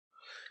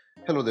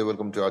Hello there,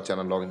 welcome to our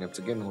channel Login Apps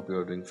again. Hope you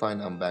are doing fine.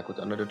 I'm back with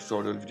another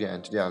tutorial video,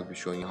 and today I'll be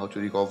showing you how to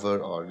recover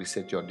or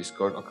reset your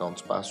Discord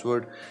account's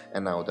password.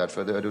 And now without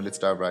further ado, let's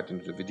dive right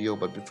into the video.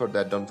 But before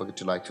that, don't forget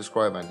to like,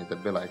 subscribe and hit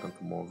that bell icon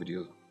for more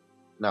videos.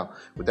 Now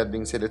with that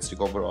being said, let's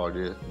recover or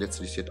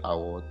let's reset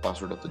our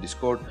password of the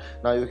Discord.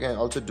 Now you can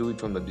also do it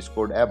from the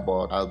Discord app,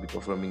 but I'll be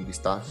performing these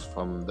tasks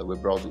from the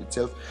web browser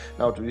itself.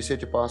 Now to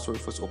reset your password,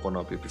 first open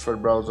up your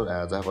preferred browser,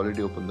 as I have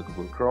already opened the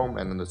Google Chrome,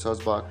 and in the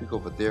search bar click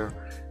over there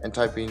and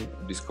type in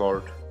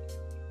discord.com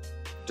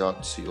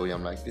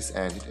like this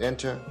and hit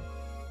enter.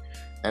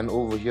 And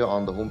over here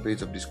on the home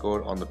page of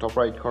Discord, on the top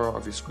right corner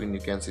of your screen, you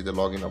can see the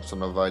login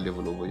option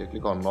available over here.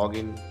 Click on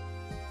login,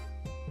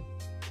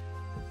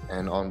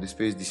 and on this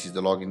page, this is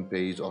the login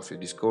page of your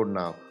Discord.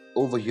 Now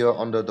over here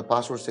under the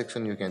password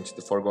section, you can see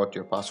the forgot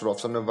your password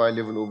option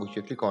available over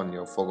here. Click on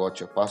your forgot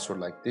your password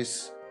like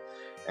this,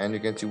 and you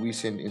can see we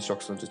send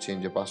instructions to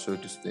change your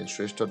password to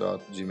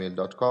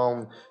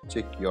stanshreshtha@gmail.com.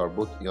 check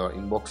both your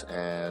inbox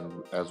and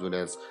as well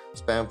as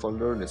spam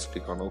folder. Let's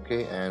click on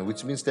OK, and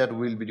which means that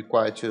we'll be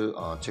required to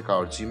check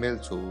our Gmail.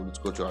 So let's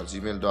go to our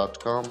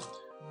gmail.com.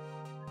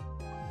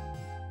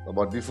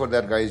 But before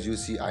that, guys, you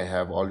see I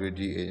have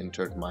already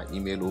entered my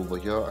email over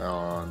here.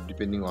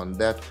 Depending on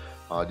that,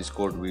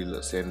 Discord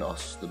will send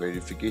us the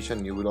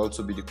verification. You will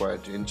also be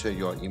required to enter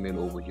your email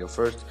over here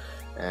first,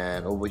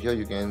 and over here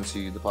you can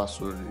see the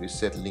password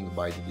reset link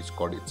by the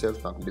Discord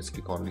itself. Now let's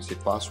click on reset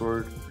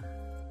password,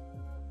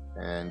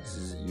 and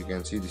you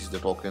can see this is the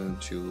token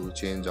to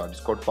change our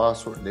Discord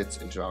password. Let's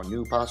enter our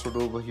new password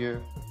over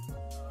here,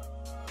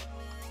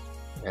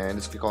 and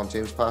let's click on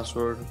change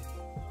password,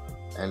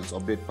 and let's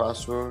update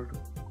password.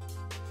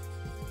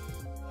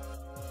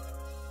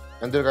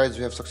 And there, guys,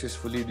 we have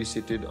successfully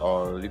resetted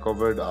or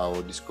recovered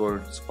our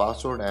Discord's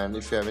password. And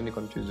if you have any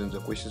confusions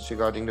or questions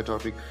regarding the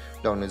topic,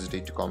 don't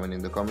hesitate to comment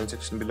in the comment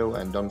section below,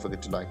 and don't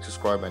forget to like,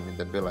 subscribe and hit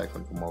that bell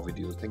icon for more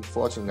videos. Thank you for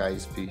watching,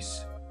 guys.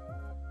 Peace.